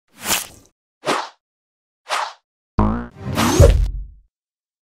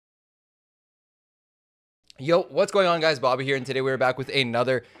Yo, what's going on, guys? Bobby here, and today we're back with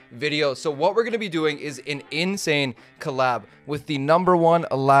another video. So what we're going to be doing is an insane collab with the #1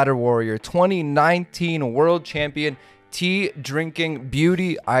 ladder warrior, 2019 world champion, tea drinking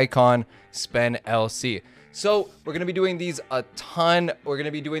beauty icon, Spen LC. So we're going to be doing these a ton. We're going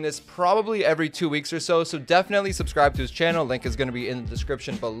to be doing this probably every 2 weeks or so. So definitely subscribe to his channel. Link is going to be in the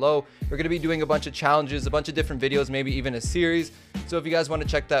description below. We're going to be doing a bunch of challenges, a bunch of different videos, maybe even a series. So if you guys want to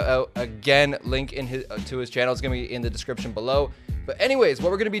check that out, again, link in to his channel is going to be in the description below. But anyways,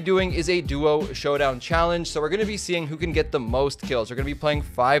 what we're going to be doing is a duo showdown challenge. So we're going to be seeing who can get the most kills. We're going to be playing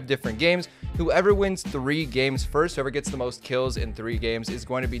 5 different games. Whoever wins 3 games first, whoever gets the most kills in 3 games is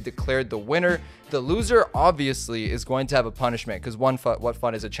going to be declared the winner. The loser obviously is going to have a punishment, because what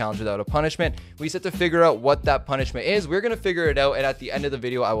fun is a challenge without a punishment? We just have to figure out what that punishment is. We're going to figure it out, and at the end of the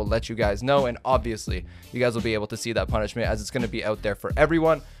video, I will let you guys know. And obviously, you guys will be able to see that punishment as it's going to be out there for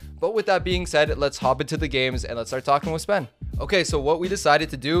everyone. But with that being said, let's hop into the games and let's start talking with Spen. Okay, so what we decided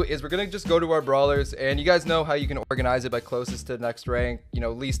to do is we're going to just go to our brawlers, and you guys know how you can organize it by closest to the next rank, you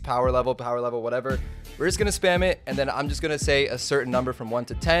know, least power level, whatever. We're just going to spam it, and then I'm just going to say a certain number from 1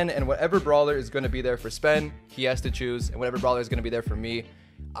 to 10, and whatever brawler is going to be there for Spen, he has to choose, and whatever brawler is going to be there for me,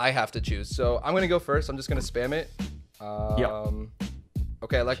 I have to choose. So I'm going to go first. I'm just going to spam it. Yep.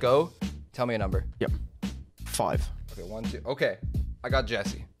 Okay, let go. Tell me a number. Yep. 5. Okay, 1, 2. Okay, I got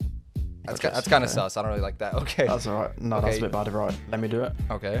Jesse. That's kind of sus. I don't really like that. Okay. That's all right. No, okay. That's a bit bad. Right. Let me do it.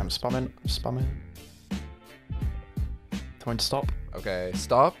 Okay. I'm spamming. Time to stop. Okay,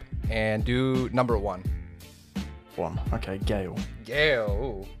 stop and do number 1. 1. Okay, Gale. Gale.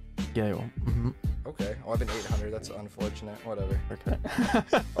 Ooh. Gale. Okay. Oh, I've been 800. That's unfortunate. Whatever. Okay.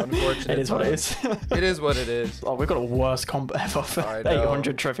 Unfortunate. It is what it is. It is what it is. Oh, we've got a worst comp ever for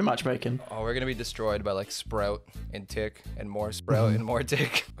 800 trophy matchmaking. Oh, we're gonna be destroyed by like Sprout and Tick and more Sprout and more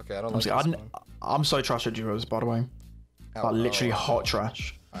Tick. Okay, I don't know. I'm so trash at duos, by the way. Like literally hot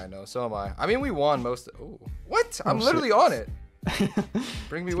trash. I know. So am I. I mean, we won most. Oh, what? I'm literally on it.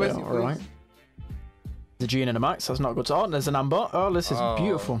 Bring me with you, please. Right. The G and a max. That's not good to. Oh, there's an amber. Oh, this is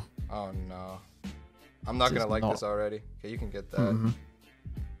beautiful. Oh no. I'm not gonna like this already. Okay, you can get that.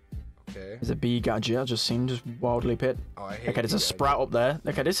 Okay. There's a bee gadget I just seen, just wildly pit. Oh, I hate okay, there's a sprout up there.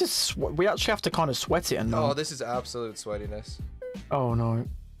 Okay, this is we actually have to kind of sweat it and. Oh, this is absolute sweatiness. Oh no.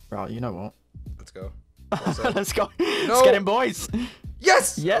 Right, you know what? Let's go. Let's go. No. Let's get him, boys.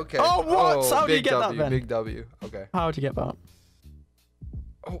 Yes. Yeah. Okay. Oh, what? Oh, how do you get that then? Big W. Okay. How do you get that?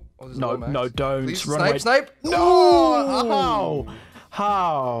 Oh, no, no, don't. Please, run away. Snipe. No.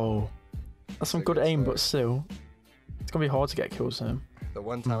 How? That's some good aim, but still, it's gonna be hard to get kills him. The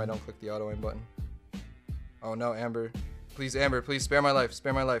one time I don't click the auto aim button. Oh no, Amber. Please, Amber. Please spare my life.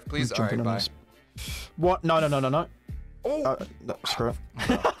 Spare my life. Please. All right, bye. What? No. Oh. No, screw it.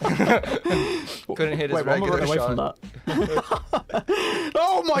 Couldn't hit his regular shot. From that.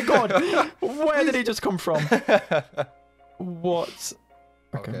 Oh my god! Where did he just come from? What?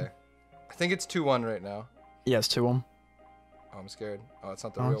 Okay. I think it's 2-1 right now. Yeah, it's 2-1. Oh, I'm scared. Oh, it's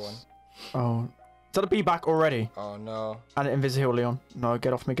not the real one. Oh. Is that a bee back already? Oh no. And an Invisiheal Leon. No,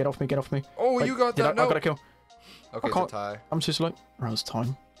 get off me, get off me, get off me. Oh, wait, you got that. No. I got a kill. Okay, it's a tie. I'm too slow. Around this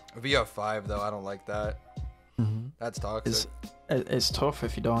time. VO5 though, I don't like that. That's toxic. It's tough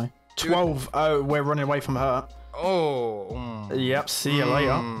if you die. 12. Oh, we're running away from her. Oh. Yep, see you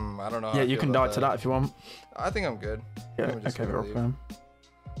later. I don't know. Yeah, you can die to that if you want. I think I'm good. Yeah, okay, we're up.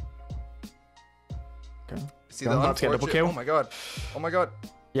 Okay. See the unfortunate... double kill. Oh my god. Oh my god.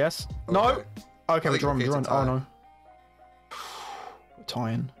 Yes. Okay. No. Okay, we're drawing. Oh no. We're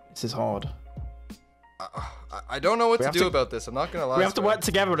tying. This is hard. I don't know what to do about this. I'm not gonna lie. We have to work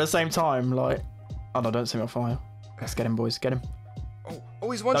together at the same time. Like. Oh no! Don't set me on fire. Let's get him, boys. Get him.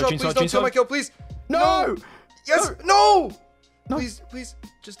 Oh, he's one shot. Please don't kill my kill, please. No. Yes. No. Please,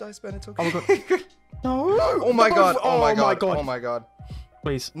 just die, Spen. It's okay. Oh my god. No. Oh my god. Oh my god. Oh my god.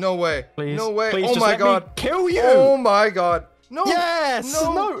 Please. No way. Please. No way. Please, oh my god. Kill you. Oh my god. No. Yes.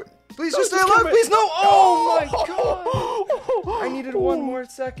 No. Please just stay alive. Please no. Oh my god. I needed 1 more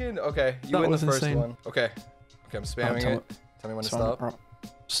second. Okay, you win the first one. Okay. Okay, I'm spamming it. Tell me when to stop.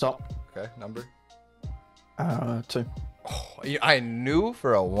 Stop. Okay, number. 2. Oh, I knew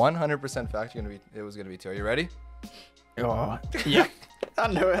for a 100% fact it was gonna be 2. Are you ready? Oh, yeah. I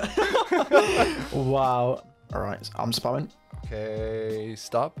knew it. Wow. All right, I'm spamming. Okay,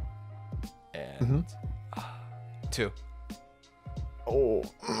 stop. And 2. Oh,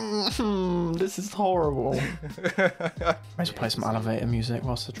 this is horrible. Might as well play some elevator music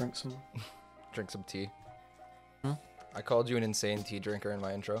whilst I drink some tea. I called you an insane tea drinker in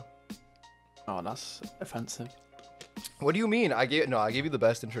my intro. Oh, that's offensive. What do you mean? I gave you the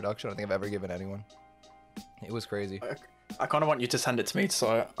best introduction I think I've ever given anyone. It was crazy. I kind of want you to send it to me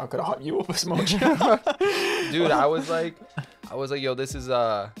so I could hype you up as much. Dude, I was like, yo, this is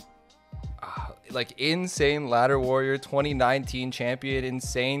like insane ladder warrior 2019 champion,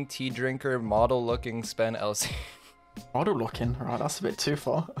 insane tea drinker, model looking Spen LC. Model looking, right? That's a bit too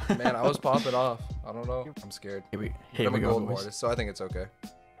far. Man, I was popping off. I don't know. I'm scared. Here we go. Gold mortis, so I think it's okay.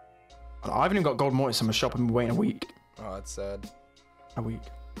 I haven't even got gold mortis in my shop. I've been waiting a week. Oh, that's sad. A week.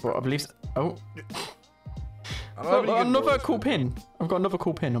 Well, I believe. Oh. I don't have Another cool pin. I've got another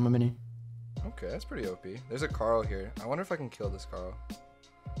cool pin on my mini. Okay, that's pretty OP. There's a Carl here. I wonder if I can kill this Carl.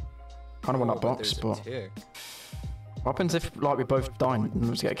 Kind of want that box, but what happens if like we both die and we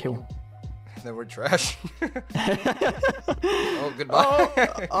just get a kill? Then we're trash. Oh,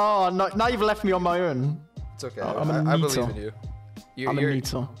 goodbye. Oh, no, now you've left me on my own. It's okay. I believe in you. I'm a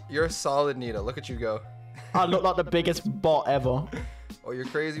Nita. You're a solid Nita. Look at you go. I look like the biggest bot ever. Oh, you're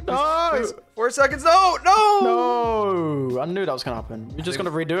crazy. Please, No! please. 4 seconds. No, no. No! I knew that was gonna happen. You're just gonna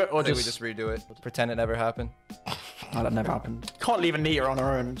redo it, or we just redo it? Pretend it never happened. No, that never happened. Can't leave a Nita on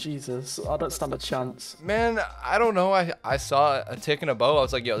her own. Jesus, I don't stand a chance. Man, I don't know. I saw a tick and a bow. I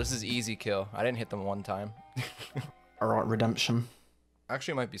was like, yo, this is easy kill. I didn't hit them one time. All right, redemption.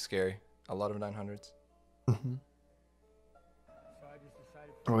 Actually, it might be scary. A lot of 900s. Mm-hmm.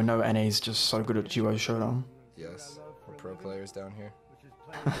 Oh, we know NA's just so good at duo showdown. Yes, we're pro players down here.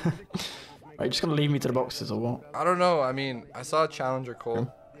 Are you just gonna leave me to the boxes or what? I don't know. I mean, I saw a challenger Colt.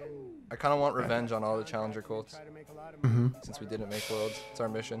 I kind of want revenge on all the challenger Colts. Since we didn't make worlds. It's our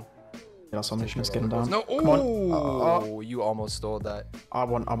mission. Yeah, that's our mission. Let's get him down. No, oh, you almost stole that. I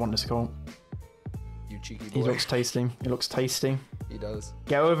want this goal. You cheeky boy. He looks tasty. He looks tasty. He does.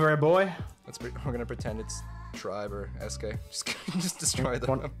 Get over here, boy. We're gonna pretend it's Tribe or SK. Just destroy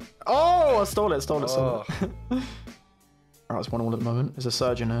them. Oh, I stole it. Stole it. Alright, it's 1-1 at the moment. There's a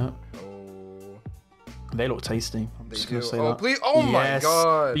surge in here. Oh. They look tasty. I'm just gonna say that. Please. Oh my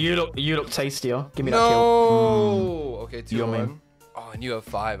god. You look tastier. Give me that kill. Okay, 2-1. Oh, and you have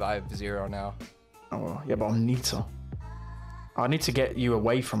 5. I have 0 now. Oh yeah, but I'm Nita. I need to get you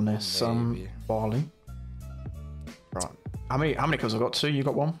away from this. Barley. Right. How many kills have I got? 2. You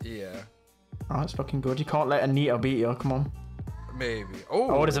got 1. Yeah. Alright, it's fucking good. You can't let a Nita beat you. Come on. Maybe.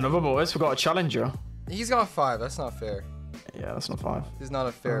 Oh, there's another boys. We've got a challenger. He's got 5. That's not fair. Yeah, that's not 5. This is not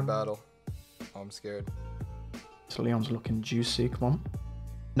a fair battle. Oh, I'm scared. So Leon's looking juicy. Come on.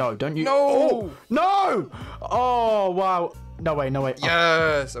 No, don't you? No! Oh, no! Oh, wow. No way, no way.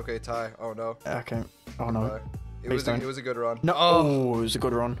 Yes! Okay, tie. Oh, no. Okay. Oh, no. It was a good run. No. Oh, it was a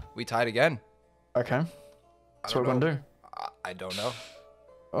good run. We tied again. Okay. That's what we're going to do. I don't know.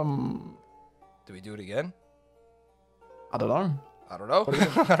 Do we do it again? I don't know. I don't know.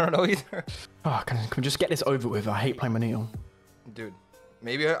 I don't know either. Oh, can we just get this over with? I hate playing Manito. Dude,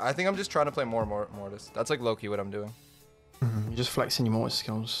 maybe I think I'm just trying to play more Mortis. That's like low-key what I'm doing. You're just flexing your Mortis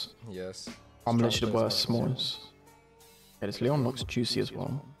skills. Yes. I'm literally the worst Mortis. Yeah, this Leon looks juicy as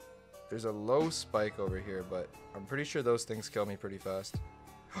well. There's a low spike over here, but I'm pretty sure those things kill me pretty fast.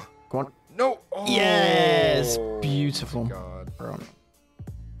 Go on. No! Oh, yes! Beautiful. God. Right.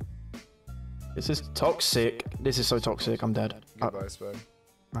 This is toxic. This is so toxic. I'm dead. Goodbye, Sven.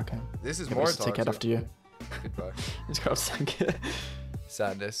 Okay. This is more toxic. Take it after you. Goodbye. It's got to take it.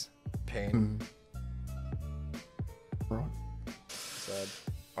 Sadness. Pain. Right. Sad.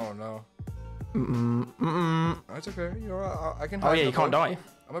 Oh no. That's okay. You know, I can hide. Oh yeah, you can't die.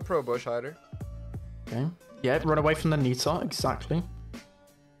 I'm a pro bush hider. Okay. Yeah, run away from the Nita. Exactly.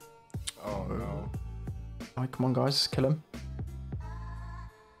 Oh no. Alright, come on guys, kill him.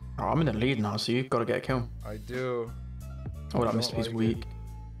 Oh, I'm in the lead now, so you've got to get a kill. I do. Oh, that Mr. P's weak.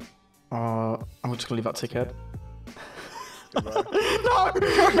 I'm just gonna leave that ticket. No!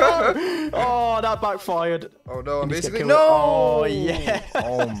 Oh, that backfired. Oh no, I'm basically no! Oh yeah.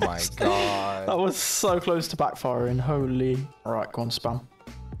 Oh my god. That was so close to backfiring. Holy. Alright, go on, spam.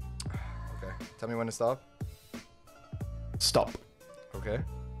 Okay. Tell me when to stop. Stop. Okay.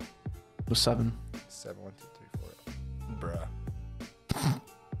 It was 7. 7, 1, 2, 3, 4. Bruh.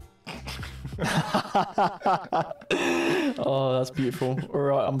 Oh, that's beautiful.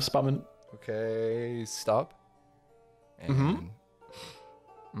 Alright, I'm spamming. Okay, stop. And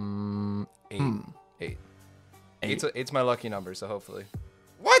 8. 8. 8's my lucky number, so hopefully.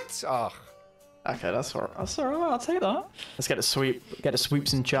 What? Oh. Okay, that's alright. That's alright. I'll take that. Let's get a sweep. Get the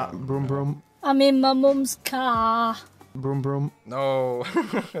sweeps in chat. Broom, broom. I'm in my mum's car. Broom, broom. No.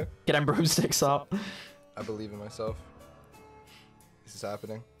 Get them broomsticks up. I believe in myself. This is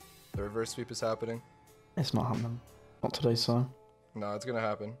happening. The reverse sweep is happening. It's not happening. Not today, sir. No, it's gonna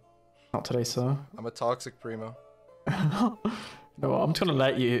happen. Not today, sir. I'm a toxic primo. No, I'm just gonna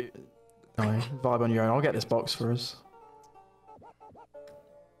let you. No, vibe on your own. I'll get this box for us.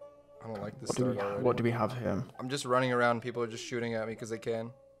 I don't like this start already. What do we have here? I'm just running around. People are just shooting at me because they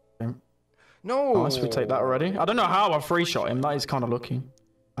can. Okay. No. Unless we take that already. I don't know how I free shot him. That is kind of lucky.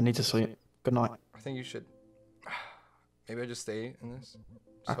 I need to sleep. Good night. I think you should. Maybe I just stay in this.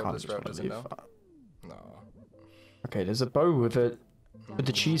 I Just hope can't this just rep wanna doesn't leave. know. No. Okay, there's a bow with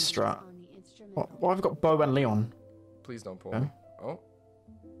the cheese strat. What I've got bow and Leon. Please don't pull Okay. me. Oh.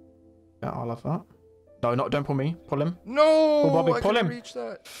 Yeah, I'll have that. No, don't pull me. Pull him. No. Bobby, I pull couldn't him. reach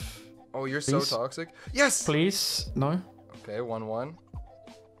that. Oh, you're Please. so toxic. Yes. Please. No. Okay, 1-1.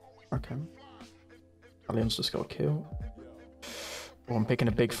 Okay. Leon's just got a kill. Oh, I'm picking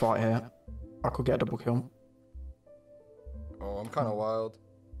a big fight here. I could get a double kill. Oh, I'm kind of wild.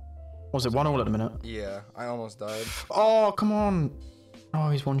 Was it 1-1 at the minute? Yeah, I almost died. Oh, come on. Oh,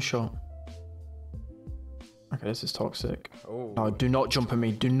 he's one shot. Okay, this is toxic. Oh. No, do not jump on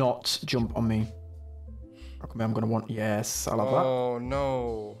me. Do not jump on me. Okay, I'm gonna want. Yes, I love that. Oh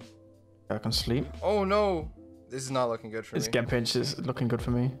no. I can sleep. Oh no. This is not looking good for This me. get pinch is looking good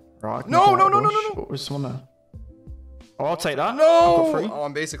for me. Right. I can No, get no, out no, of no, rush. no, no. What was someone there? Oh, I'll take that. I've No. got 3. Oh,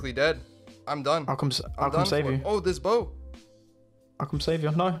 I'm basically dead. I'm done. I'll come done save for. you. Oh, this bow. I'll come save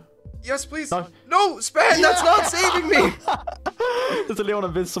you. No. Yes, please. No. No, Span, that's not saving me. There's a Leon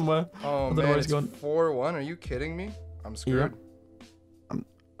Abyss somewhere. Oh, know where man, he's it's gone. 4-1. Are you kidding me? I'm screwed.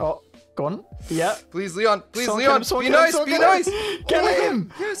 Oh, go on. Yeah. Please, Leon. Please, Someone Leon. get him, Be someone nice. get him, Be someone nice. get him. Oh, Get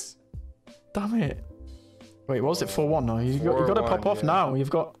him. Yes. Damn it. Wait, what was it? 4-1 now? You got to 4-1, pop off yeah. now. You've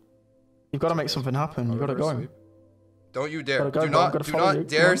got to make something happen. You got to go. Sleep. Don't you dare. Gotta go, do bro. not, Gotta do follow not you. Come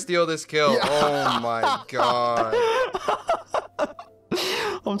dare on. steal this kill. Yeah. Oh my god.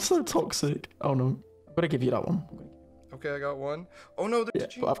 I'm so toxic. Oh no. I'm gonna give you that one. Okay, I got one. Oh no, Yeah,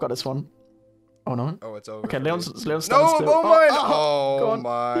 but I've got this one. Oh no. Oh, it's over. Okay, for Leon's me. standing No, still. oh mine. go Oh on.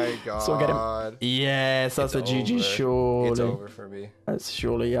 my god. So get him. Yes, that's It's a GG over. surely. It's over for me. That's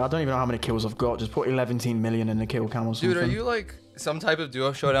surely. Yeah, I don't even know how many kills I've got. Just put 11 million in the kill cam or something. Dude, are you like some type of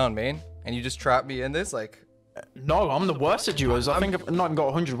duo showdown main? And you just trap me in this? Like, No, I'm the worst at duos. I think I've not even got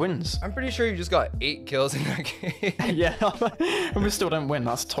 100 wins. I'm pretty sure you just got 8 kills in that game. Yeah, and we still don't win.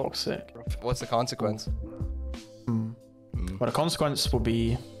 That's toxic. What's the consequence? But the consequence will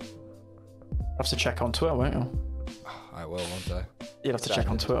be... have to check on Twitter, won't you? I will, won't I? You'd have to check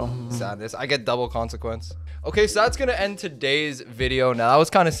on Twitter. Sadness. I get double consequence. Okay, so that's gonna end today's video. Now that was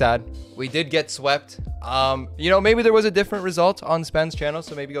kind of sad. We did get swept. You know, maybe there was a different result on Spen's channel,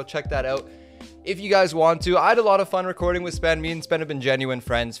 so maybe go check that out if you guys want to. I had a lot of fun recording with Spen. Me and Spen have been genuine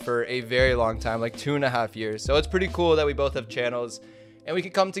friends for a very long time, like 2.5 years. So it's pretty cool that we both have channels and we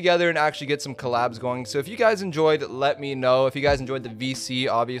could come together and actually get some collabs going. So if you guys enjoyed, let me know. If you guys enjoyed the VC,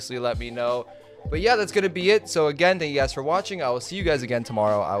 obviously let me know. But yeah, that's gonna be it. So again, thank you guys for watching. I will see you guys again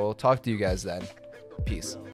tomorrow. I will talk to you guys then. Peace.